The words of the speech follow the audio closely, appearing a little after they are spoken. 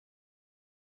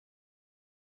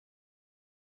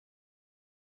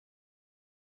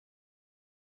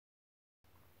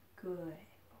Good.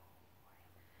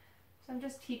 So I'm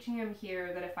just teaching him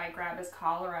here that if I grab his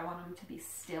collar, I want him to be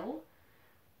still.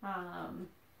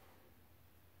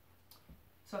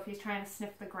 So if he's trying to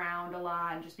sniff the ground a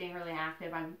lot and just being really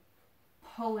active, I'm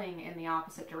pulling in the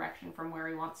opposite direction from where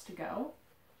he wants to go.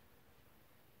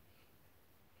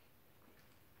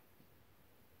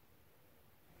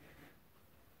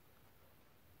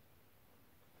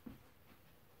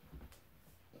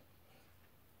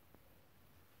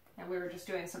 And we were just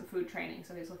doing some food training,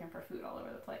 so he's looking for food all over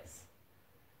the place.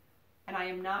 And I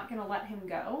am not going to let him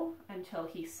go until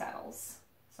he settles.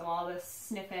 So all this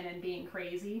sniffing and being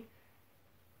crazy,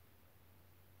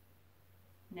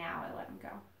 now I let him go.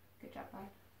 Good job, bud.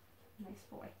 Nice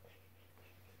boy.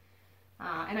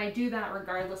 And I do that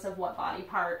regardless of what body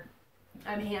part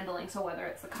I'm handling. So whether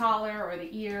it's the collar or the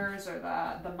ears or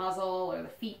the muzzle or the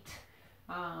feet,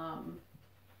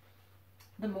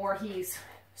 the more he's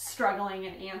struggling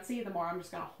and antsy, the more I'm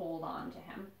just going to hold on to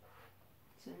him.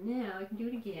 So now I can do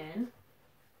it again.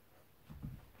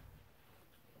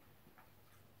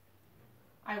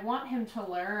 I want him to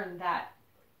learn that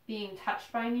being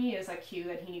touched by me is a cue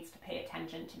that he needs to pay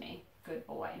attention to me. Good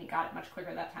boy. And he got it much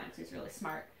quicker that time because he's really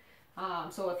smart.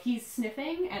 So if he's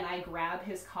sniffing and I grab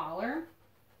his collar,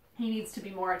 he needs to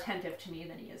be more attentive to me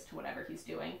than he is to whatever he's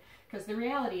doing. Because the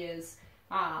reality is,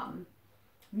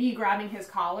 me grabbing his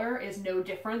collar is no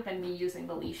different than me using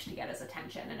the leash to get his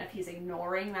attention. And if he's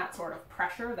ignoring that sort of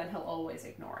pressure, then he'll always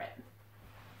ignore it.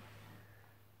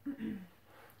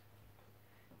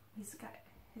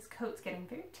 His coat's getting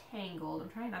very tangled. I'm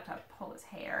trying not to pull his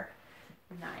hair.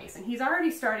 Nice. And he's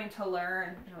already starting to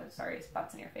learn, oh, sorry, his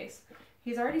butt's in your face.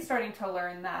 He's already starting to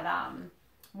learn that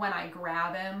when I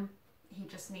grab him, he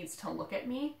just needs to look at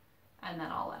me and then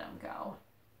I'll let him go.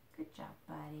 Good job,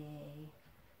 buddy.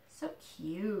 So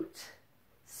cute.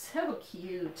 So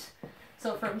cute.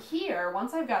 So from here,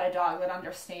 once I've got a dog that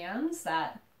understands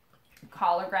that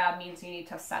collar grab means you need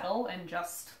to settle and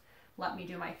just let me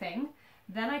do my thing,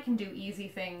 then I can do easy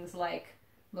things like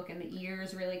look in the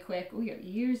ears really quick. Oh, your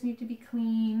ears need to be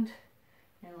cleaned.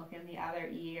 And look in the other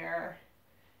ear.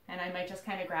 And I might just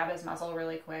kind of grab his muzzle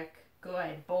really quick.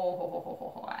 Good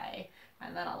boy.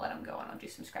 And then I'll let him go and I'll do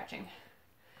some scratching.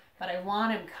 But I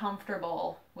want him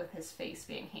comfortable with his face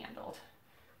being handled.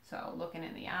 So looking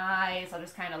in the eyes, I'll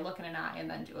just kind of look in an eye and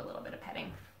then do a little bit of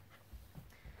petting.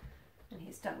 And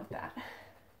he's done with that.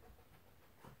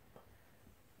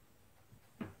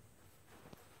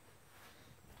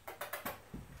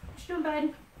 What you doing,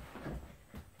 bud?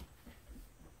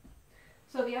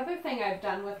 So the other thing I've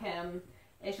done with him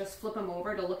is just flip him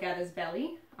over to look at his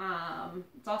belly.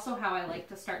 It's also how I like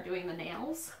to start doing the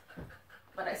nails.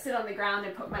 But I sit on the ground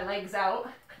and put my legs out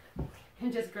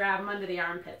and just grab him under the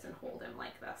armpits and hold him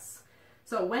like this.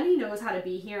 So when he knows how to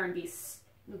be here and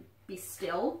be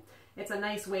still, it's a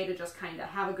nice way to just kind of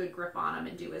have a good grip on him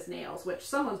and do his nails, which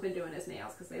someone's been doing his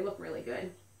nails because they look really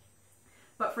good.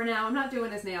 But for now, I'm not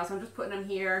doing his nails. I'm just putting him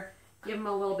here, give him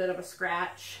a little bit of a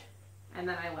scratch, and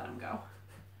then I let him go.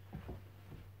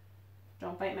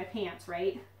 Don't bite my pants,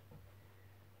 right?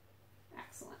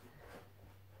 Excellent.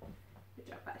 Good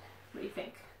job, bud. What do you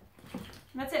think? And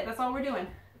that's it. That's all we're doing.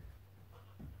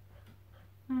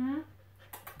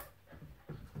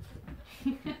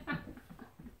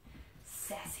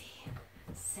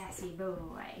 Sassy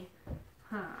boy.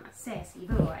 Sassy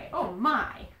boy. Oh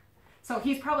my. So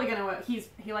he's probably gonna,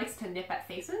 he likes to nip at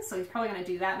faces, so he's probably gonna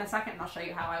do that in a second, and I'll show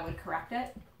you how I would correct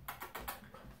it.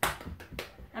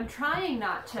 I'm trying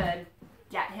not to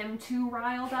get him too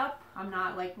riled up. I'm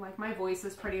not like my voice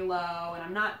is pretty low, and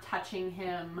I'm not touching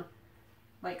him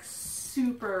like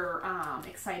super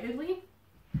excitedly.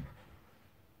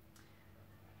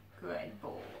 Good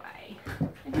boy.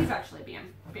 And he's actually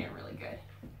being really good.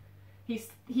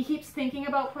 He keeps thinking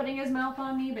about putting his mouth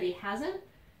on me, but he hasn't.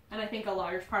 And I think a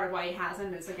large part of why he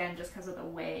hasn't is, again, just because of the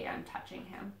way I'm touching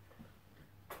him.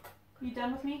 You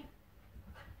done with me?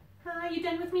 Hi, you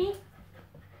done with me?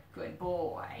 Good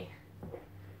boy.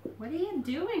 What are you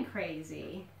doing,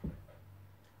 crazy?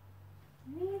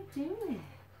 What are you doing?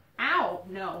 Ow!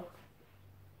 No.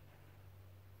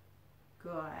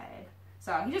 Good.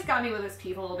 So he just got me with his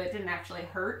teeth a little bit. Didn't actually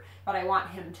hurt, but I want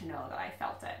him to know that I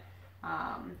felt it.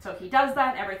 So if he does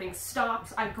that, everything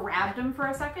stops. I grabbed him for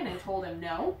a second and told him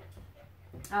no.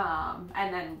 And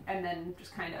then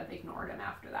just kind of ignored him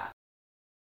after that.